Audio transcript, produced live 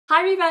Hi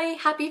everybody,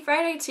 happy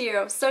Friday to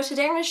you. So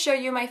today I'm going to show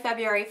you my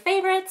February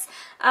favorites.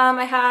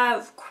 I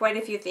have quite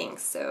a few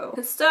things, so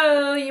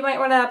you might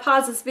want to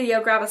pause this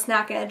video, grab a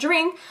snack and a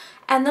drink,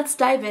 and let's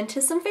dive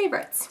into some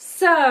favorites.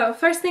 So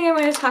first thing I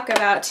want to talk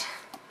about,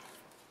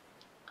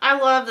 I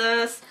love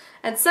this,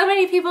 and so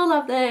many people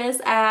love this,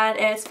 and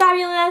it's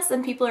fabulous,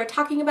 and people are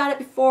talking about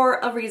it for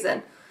a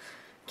reason.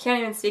 Can't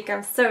even speak,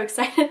 I'm so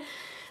excited.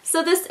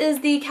 So this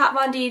is the Kat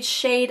Von D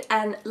Shade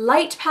and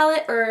Light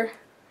palette, or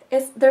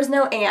there's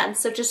no and,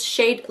 so just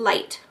Shade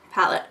Light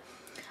palette.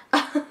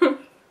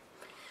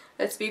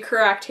 Let's be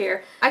correct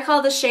here. I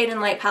call this Shade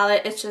and Light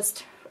palette, it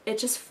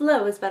just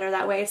flows better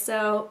that way,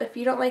 so if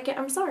you don't like it,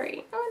 I'm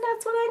sorry. And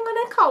that's what I'm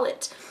gonna call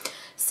it.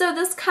 So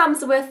this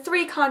comes with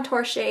 3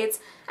 contour shades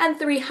and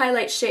 3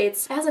 highlight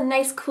shades. It has a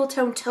nice cool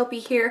tone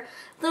taupey here,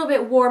 a little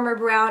bit warmer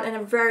brown and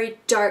a very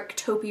dark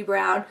taupey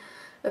brown,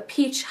 a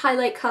peach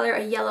highlight color,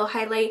 a yellow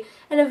highlight,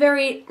 and a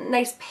very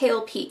nice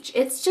pale peach.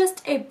 It's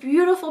just a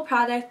beautiful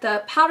product.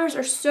 The powders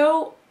are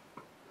so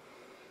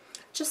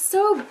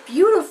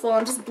beautiful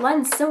and just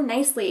blend so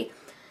nicely.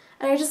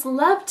 And I just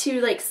love to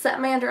like set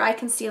my under eye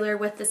concealer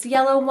with this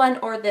yellow one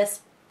or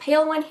this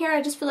pale one here.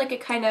 I just feel like it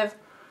kind of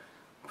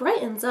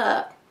brightens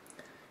up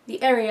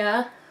the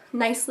area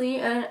nicely,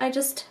 and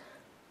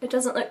it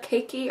doesn't look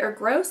cakey or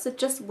gross, it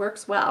just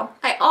works well.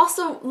 I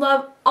also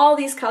love all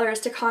these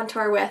colors to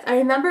contour with. I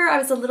remember I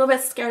was a little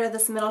bit scared of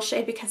this middle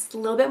shade because it's a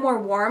little bit more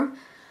warm,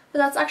 but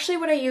that's actually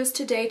what I used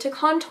today to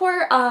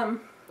contour,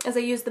 as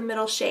I used the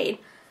middle shade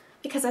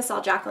because I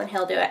saw Jaclyn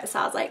Hill do it, so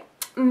I was like,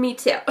 me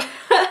too.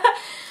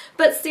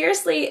 But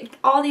seriously,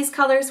 all these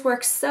colors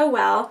work so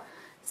well,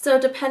 so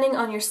depending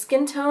on your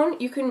skin tone,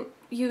 you can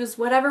use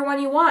whatever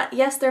one you want.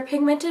 Yes, they're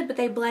pigmented, but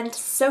they blend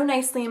so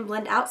nicely and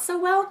blend out so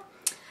well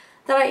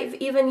that I've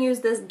even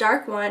used this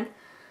dark one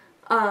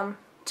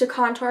to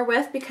contour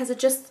with because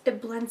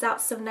it blends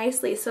out so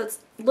nicely. So it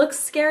looks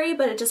scary,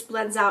 but it just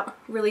blends out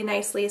really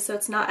nicely, so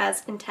it's not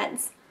as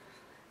intense.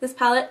 This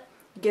palette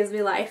gives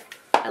me life.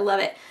 I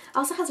love it. It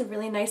also has a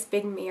really nice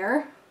big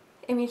mirror.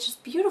 I mean, it's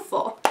just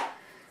beautiful.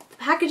 The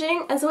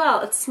packaging as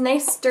well. It's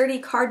nice sturdy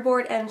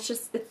cardboard, and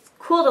it's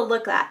cool to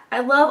look at. I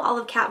love all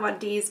of Kat Von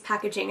D's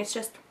packaging. It's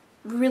just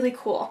really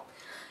cool.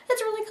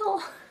 It's really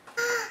cool.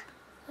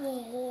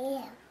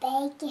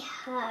 Big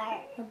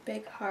heart. A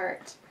big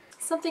heart.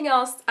 Something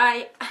else,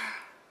 I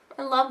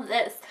love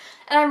this.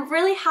 And I'm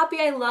really happy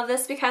I love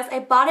this because I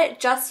bought it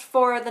just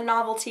for the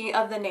novelty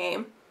of the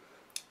name.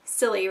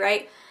 Silly,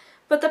 right?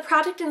 But the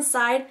product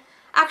inside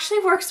actually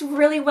works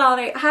really well,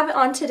 and I have it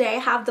on today. I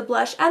have the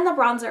blush and the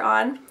bronzer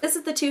on. This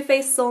is the Too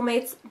Faced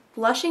Soulmates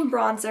Blushing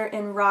Bronzer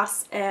in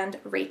Ross and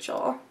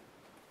Rachel.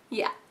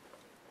 Yeah.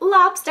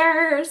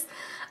 Lobsters!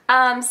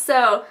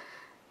 So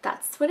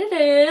that's what it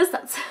is.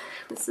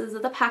 This is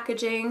the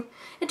packaging.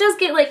 It does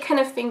get like kind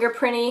of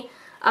fingerprinty,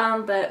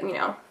 but you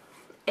know,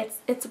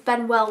 it's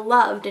been well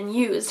loved and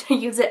used. I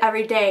use it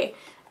every day,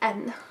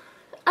 and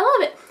I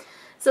love it.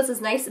 So this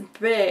is nice and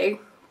big,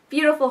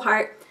 beautiful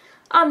heart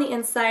on the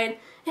inside.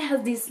 It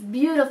has these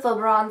beautiful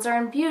bronzer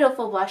and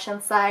beautiful blush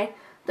inside.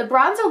 The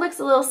bronzer looks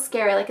a little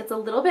scary, like it's a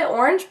little bit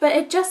orange, but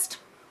it just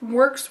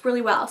works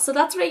really well. So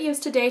that's what I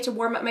used today to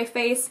warm up my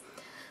face,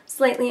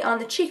 slightly on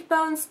the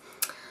cheekbones,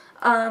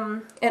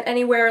 and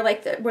anywhere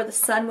like where the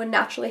sun would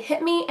naturally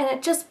hit me, and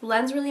it just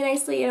blends really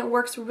nicely and it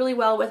works really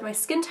well with my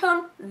skin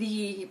tone.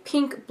 The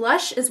pink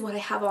blush is what I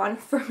have on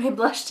for my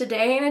blush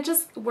today, and it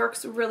just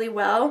works really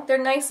well. They're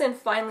nice and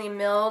finely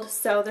milled,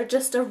 so they're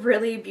just a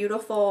really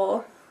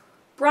beautiful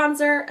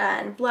bronzer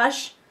and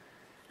blush.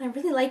 I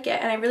really like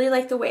it, and I really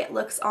like the way it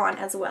looks on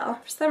as well.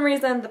 For some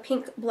reason, the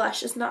pink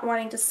blush is not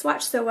wanting to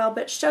swatch so well,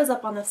 but it shows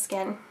up on the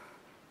skin.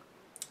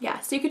 Yeah,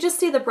 so you could just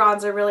see the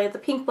bronzer really. The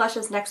pink blush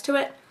is next to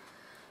it.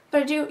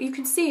 But you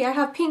can see I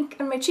have pink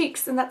on my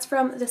cheeks, and that's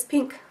from this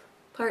pink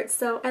part,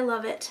 so I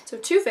love it. So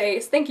Too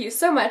Faced, thank you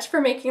so much for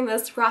making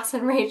this Ross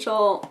and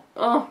Rachel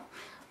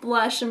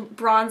blush and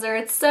bronzer.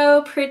 It's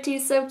so pretty,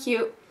 so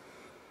cute.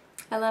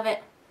 I love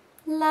it.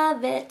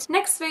 Love it.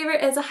 Next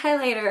favorite is a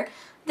highlighter.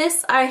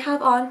 This I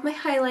have on my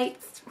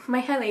highlights.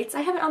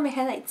 I have it on my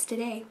highlights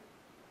today.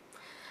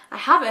 I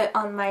have it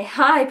on my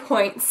high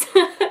points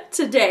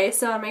today.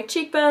 So on my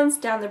cheekbones,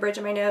 down the bridge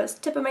of my nose,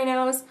 tip of my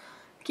nose,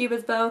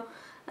 cupid's bow,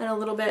 and a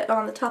little bit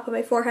on the top of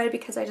my forehead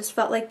because I just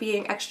felt like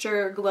being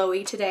extra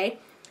glowy today.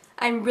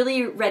 I'm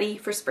really ready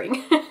for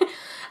spring.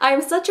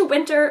 I'm such a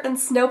winter and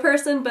snow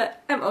person,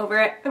 but I'm over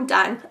it. I'm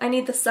done. I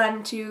need the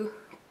sun to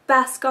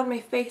bask on my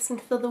face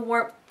and feel the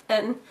warmth,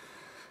 and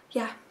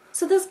yeah.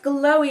 So this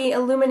glowy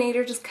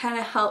illuminator just kind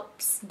of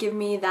helps give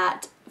me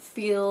that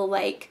feel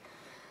like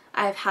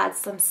I've had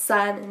some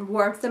sun and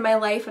warmth in my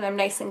life and I'm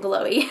nice and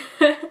glowy.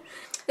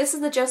 This is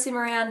the Josie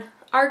Maran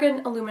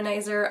Argan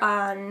Illuminizer,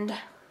 and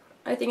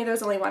I think there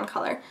was only one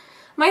color.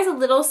 Mine's a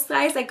little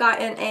size I got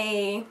in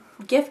a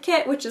gift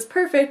kit, which is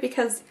perfect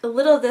because a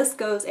little of this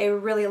goes a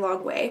really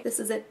long way. This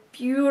is a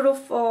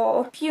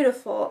beautiful,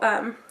 beautiful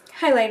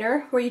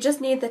highlighter where you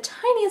just need the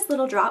tiniest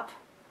little drop,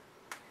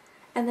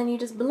 and then you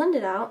just blend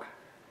it out,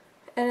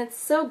 and it's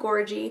so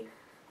gorgy.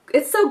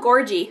 it's so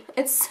gorgy.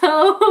 It's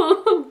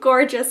so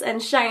gorgeous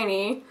and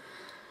shiny.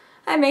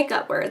 I make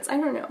up words. I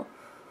don't know.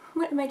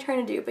 What am I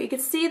trying to do? But you can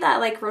see that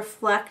like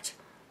reflect,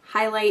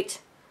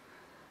 highlight,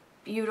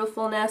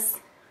 beautifulness.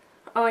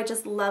 Oh, I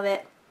just love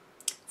it.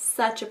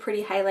 Such a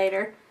pretty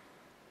highlighter.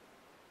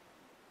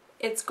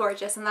 It's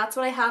gorgeous, and that's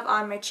what I have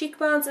on my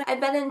cheekbones. I've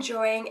been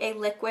enjoying a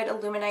liquid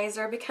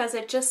illuminizer because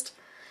it just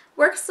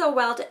works so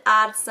well to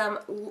add some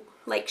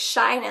like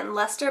shine and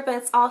luster, but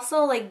it's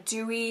also like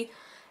dewy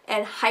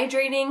and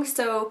hydrating.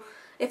 So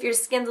if your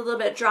skin's a little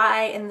bit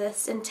dry in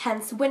this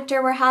intense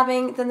winter we're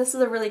having, then this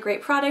is a really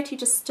great product. You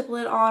just stipple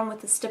it on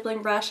with the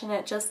stippling brush and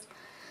it just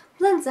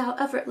blends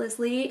out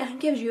effortlessly and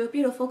gives you a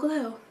beautiful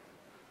glow.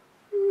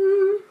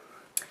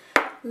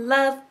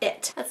 Love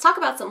it. Let's talk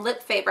about some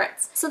lip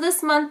favorites. So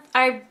this month,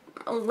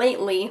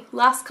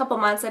 last couple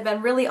months, I've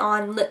been really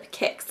on lip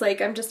kicks.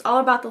 Like, I'm just all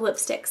about the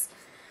lipsticks.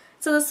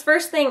 So this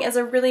first thing is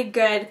a really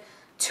good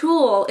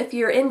tool if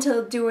you're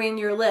into doing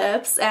your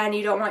lips and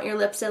you don't want your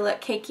lips to look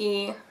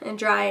cakey and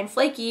dry and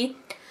flaky.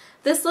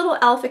 This little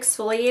e.l.f.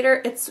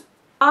 exfoliator, it's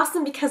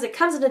awesome because it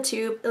comes in a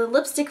tube, in a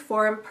lipstick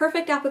form,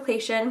 perfect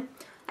application.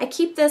 I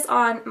keep this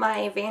on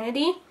my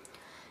vanity,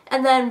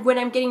 and then when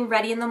I'm getting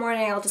ready in the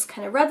morning, I'll just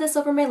kind of rub this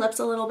over my lips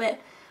a little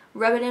bit,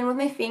 rub it in with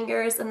my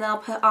fingers, and then I'll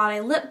put on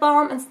a lip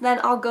balm, and then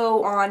I'll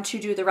go on to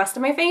do the rest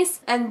of my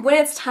face. And when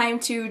it's time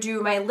to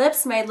do my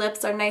lips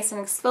are nice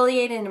and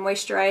exfoliated and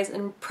moisturized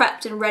and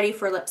prepped and ready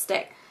for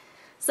lipstick.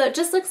 So it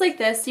just looks like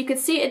this. You can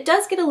see it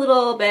does get a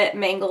little bit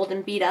mangled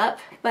and beat up,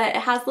 but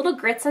it has little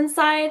grits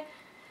inside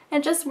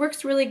and just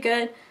works really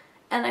good,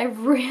 and I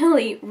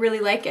really, really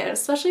like it,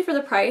 especially for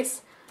the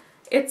price.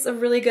 It's a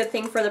really good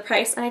thing for the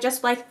price, and I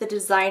just like the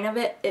design of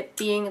it, it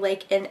being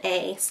like in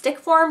a stick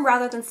form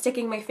rather than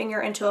sticking my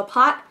finger into a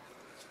pot.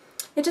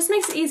 It just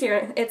makes it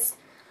easier. It's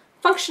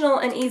functional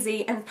and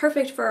easy and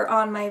perfect for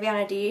on my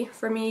vanity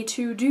for me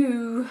to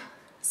do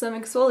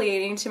some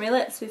exfoliating to my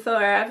lips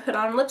before I put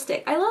on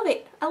lipstick. I love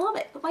it. I love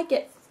it. I like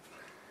it.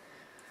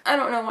 I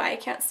don't know why I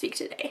can't speak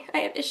today. I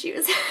have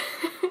issues.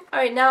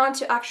 Alright, now on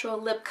to actual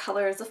lip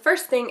colors. The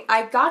first thing,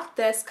 I got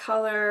this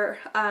color,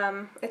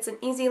 it's an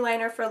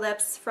easyliner for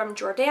lips from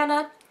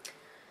Jordana.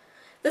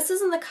 This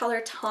is in the color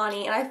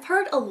Tawny, and I've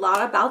heard a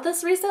lot about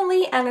this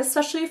recently, and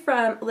especially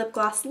from Lip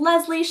Gloss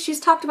Leslie. She's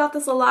talked about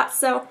this a lot,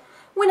 so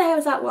when I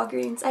was at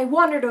Walgreens, I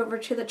wandered over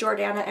to the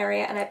Jordana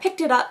area and I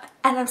picked it up,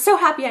 and I'm so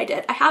happy I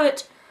did. I have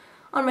it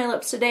on my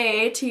lips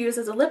today to use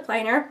as a lip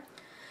liner.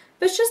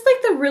 But it's just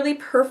like the really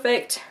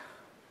perfect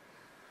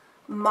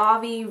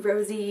mauve-y,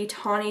 rosy,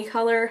 tawny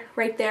color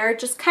right there. It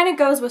just kind of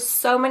goes with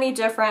so many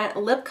different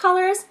lip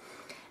colors,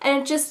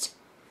 and it's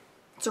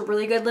a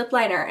really good lip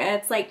liner, and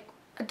it's like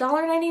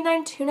 $1.99,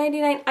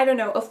 $2.99, I don't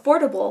know,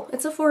 affordable.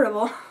 It's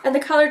affordable. And the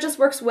color just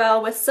works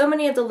well with so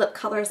many of the lip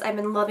colors I've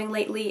been loving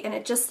lately, and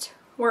it just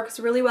works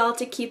really well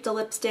to keep the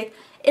lipstick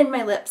in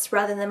my lips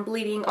rather than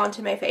bleeding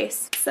onto my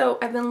face. So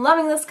I've been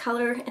loving this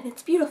color, and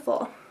it's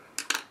beautiful.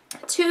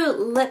 Two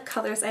lip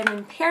colors I've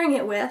been pairing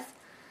it with.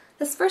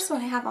 This first one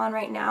I have on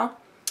right now.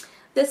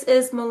 This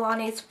is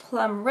Milani's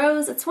Plum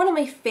Rose. It's one of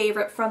my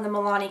favorite from the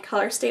Milani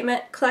Color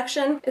Statement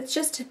collection. It's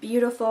just a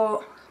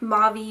beautiful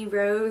mauve-y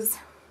rose.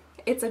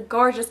 It's a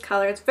gorgeous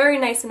color. It's very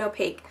nice and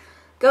opaque.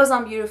 Goes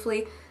on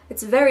beautifully.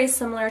 It's very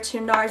similar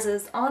to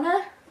Nars's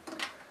Anna,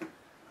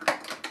 in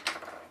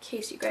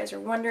case you guys are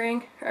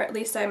wondering, or at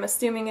least I'm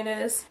assuming it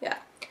is. Yeah.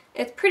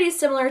 It's pretty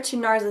similar to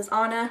Nars's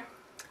Anna,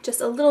 just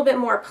a little bit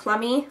more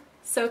plummy.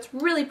 So it's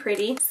really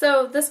pretty.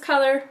 So this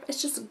color,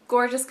 it's just a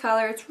gorgeous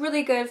color. It's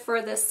really good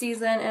for this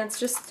season, and it's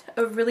just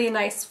a really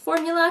nice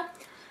formula.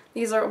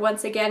 These are,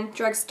 once again,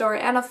 drugstore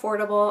and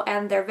affordable,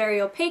 and they're very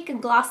opaque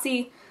and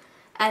glossy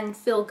and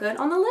feel good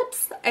on the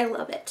lips. I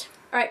love it.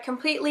 Alright,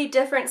 completely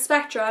different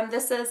spectrum.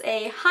 This is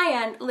a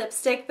high-end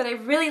lipstick, but I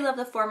really love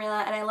the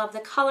formula and I love the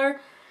color,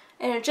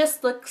 and it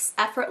just looks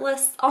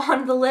effortless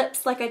on the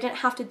lips. Like I didn't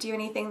have to do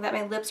anything, that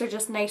my lips are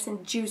just nice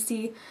and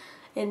juicy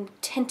and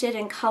tinted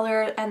in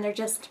color, and they're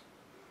just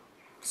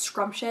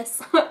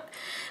scrumptious. But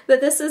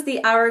this is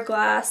the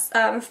Hourglass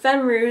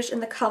Femme Rouge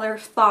in the color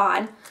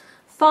Fawn.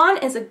 Fawn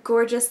is a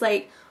gorgeous,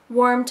 like,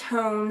 warm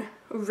tone,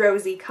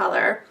 rosy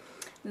color.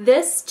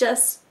 This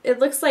just, it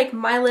looks like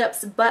my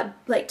lips, but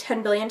like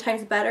 10 billion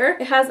times better.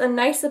 It has a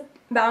nice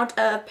amount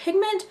of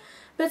pigment,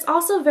 but it's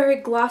also very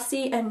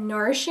glossy and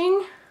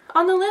nourishing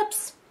on the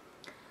lips.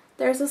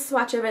 There's a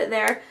swatch of it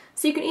there.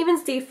 So you can even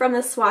see from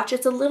the swatch,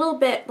 it's a little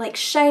bit like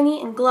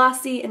shiny and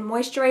glossy and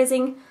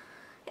moisturizing,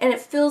 and it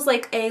feels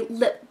like a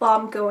lip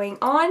balm going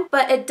on,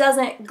 but it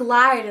doesn't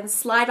glide and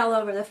slide all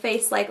over the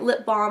face like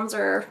lip balms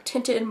or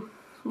tinted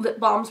lip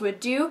balms would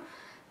do.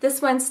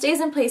 This one stays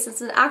in place.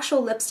 It's an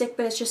actual lipstick,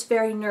 but it's just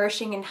very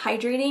nourishing and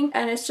hydrating,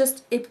 and it's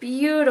just a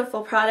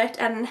beautiful product,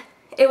 and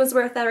it was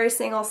worth every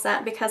single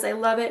cent because I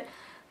love it.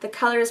 The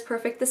color is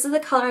perfect. This is the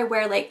color I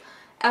wear like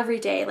every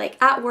day,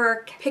 like at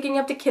work, picking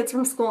up the kids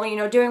from school, you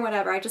know, doing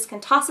whatever. I just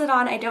can toss it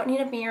on. I don't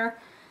need a mirror,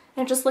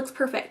 and it just looks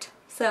perfect.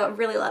 So I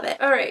really love it.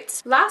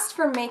 Alright, last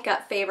for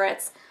makeup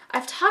favorites.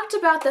 I've talked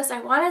about this,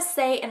 I want to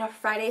say in a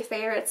Friday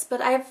favorites,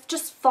 but I've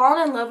just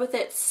fallen in love with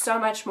it so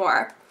much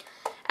more.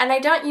 And I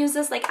don't use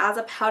this like as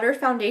a powder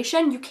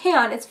foundation. You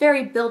can, it's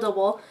very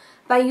buildable.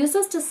 But I use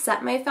this to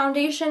set my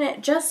foundation.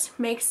 It just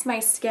makes my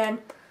skin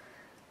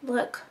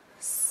look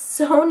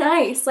so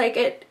nice. Like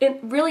it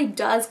really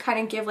does kind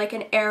of give like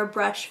an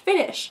airbrush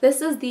finish.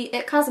 This is the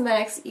It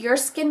Cosmetics Your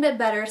Skin Bit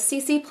Better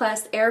CC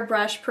Plus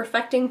Airbrush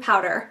Perfecting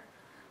Powder.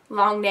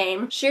 Long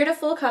name. Sheer to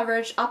full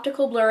coverage,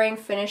 optical blurring,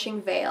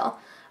 finishing veil.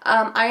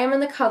 I am in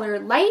the color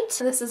light.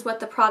 This is what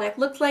the product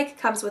looks like. It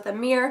comes with a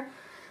mirror.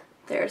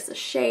 There's the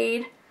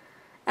shade.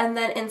 And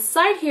then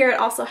inside here it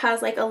also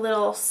has like a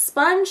little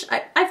sponge.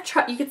 I've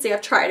tried, you can see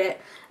I've tried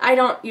it. I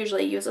don't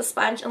usually use a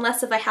sponge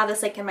unless if I have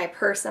this like in my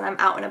purse and I'm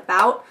out and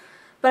about.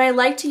 But I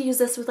like to use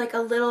this with like a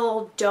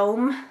little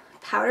dome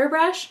powder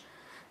brush.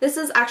 This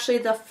is actually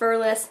the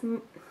Furless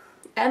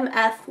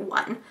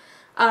MF1.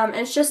 And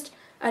it's just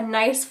a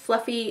nice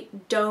fluffy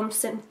dome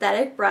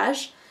synthetic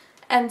brush.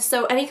 And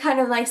so any kind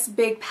of nice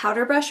big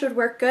powder brush would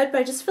work good,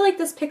 but I just feel like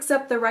this picks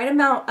up the right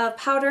amount of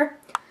powder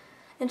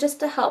and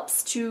just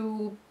helps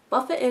to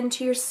buff it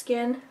into your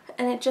skin,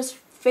 and it just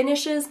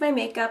finishes my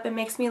makeup and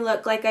makes me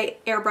look like I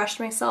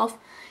airbrushed myself,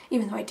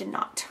 even though I did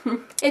not.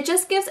 It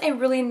just gives a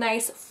really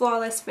nice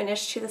flawless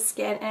finish to the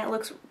skin, and it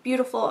looks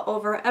beautiful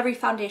over every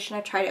foundation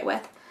I've tried it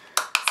with.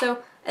 So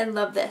I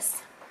love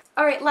this.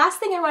 Alright, last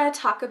thing I want to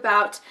talk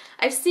about.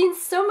 I've seen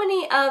so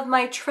many of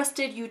my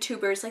trusted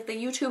YouTubers, like the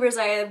YouTubers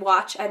I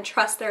watch and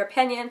trust their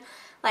opinion,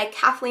 like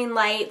Kathleen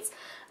Lights,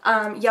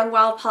 Young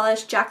Wild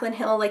Polish, Jaclyn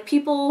Hill, like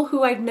people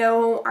who I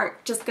know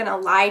aren't just gonna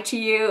lie to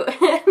you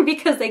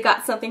because they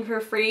got something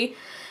for free.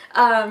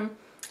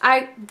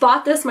 I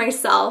bought this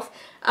myself.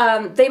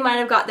 They might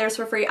have got theirs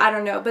for free, I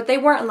don't know, but they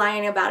weren't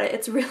lying about it.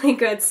 It's really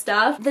good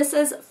stuff. This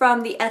is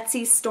from the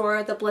Etsy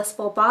store, the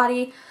Blissful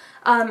Body,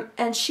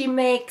 and she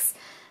makes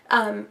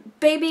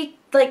baby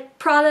like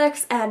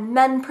products and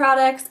men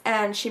products,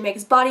 and she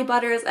makes body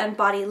butters and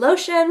body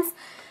lotions.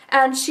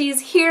 And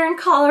she's here in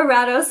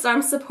Colorado, so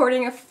I'm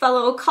supporting a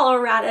fellow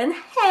Coloradan.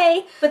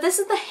 Hey! But this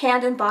is the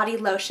hand and body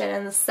lotion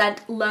in the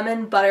scent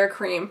Lemon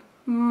Buttercream.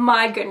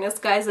 My goodness,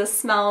 guys, this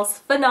smells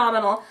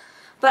phenomenal.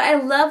 But I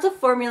love the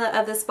formula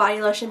of this body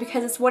lotion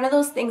because it's one of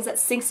those things that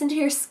sinks into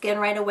your skin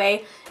right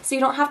away, so you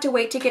don't have to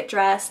wait to get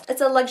dressed.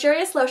 It's a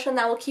luxurious lotion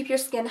that will keep your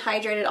skin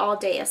hydrated all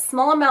day. A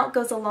small amount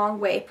goes a long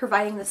way,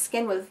 providing the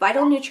skin with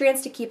vital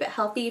nutrients to keep it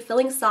healthy,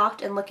 feeling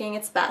soft, and looking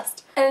its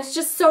best. And it's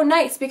just so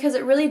nice because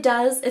it really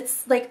does,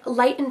 it's like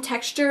light in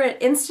texture, it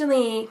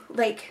instantly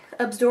like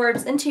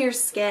absorbs into your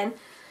skin.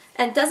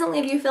 And doesn't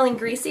leave you feeling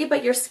greasy,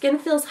 but your skin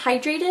feels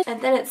hydrated,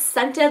 and then it's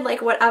scented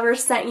like whatever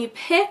scent you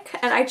pick.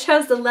 And I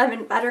chose the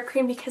Lemon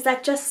Buttercream because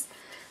that just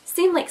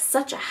seemed like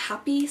such a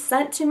happy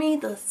scent to me.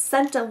 The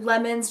scent of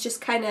lemons just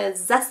kind of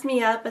zest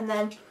me up, and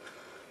then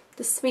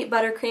the sweet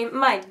buttercream,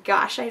 my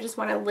gosh, I just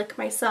want to lick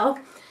myself.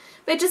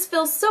 But it just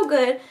feels so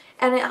good,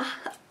 and it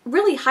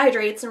really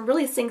hydrates and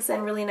really sinks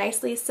in really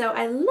nicely, so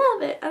I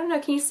love it. I don't know,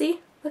 can you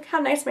see? Look how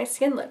nice my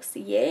skin looks.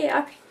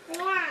 Yeah.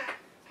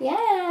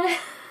 Yeah.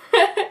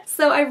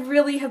 So I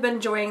really have been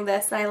enjoying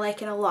this, and I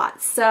like it a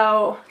lot.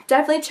 So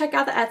definitely check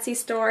out the Etsy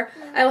store.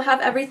 I will have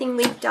everything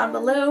linked down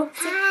below.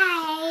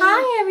 Hi.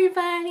 Hi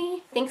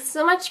everybody. Thanks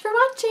so much for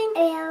watching.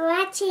 You're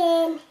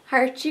watching.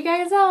 Heart you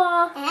guys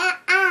all.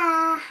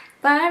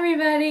 Bye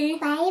everybody.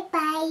 Bye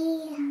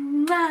bye.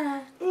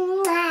 Mwah.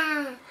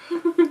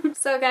 Mwah.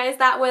 So guys,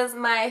 that was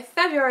my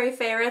February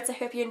favorites. I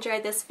hope you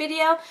enjoyed this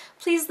video.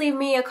 Please leave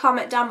me a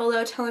comment down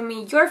below telling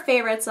me your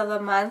favorites of the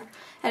month,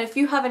 and if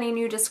you have any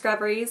new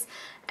discoveries.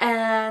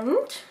 And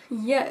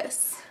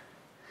yes,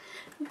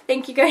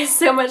 thank you guys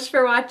so much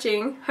for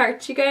watching.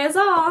 Heart you guys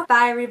all.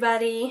 Bye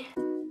everybody.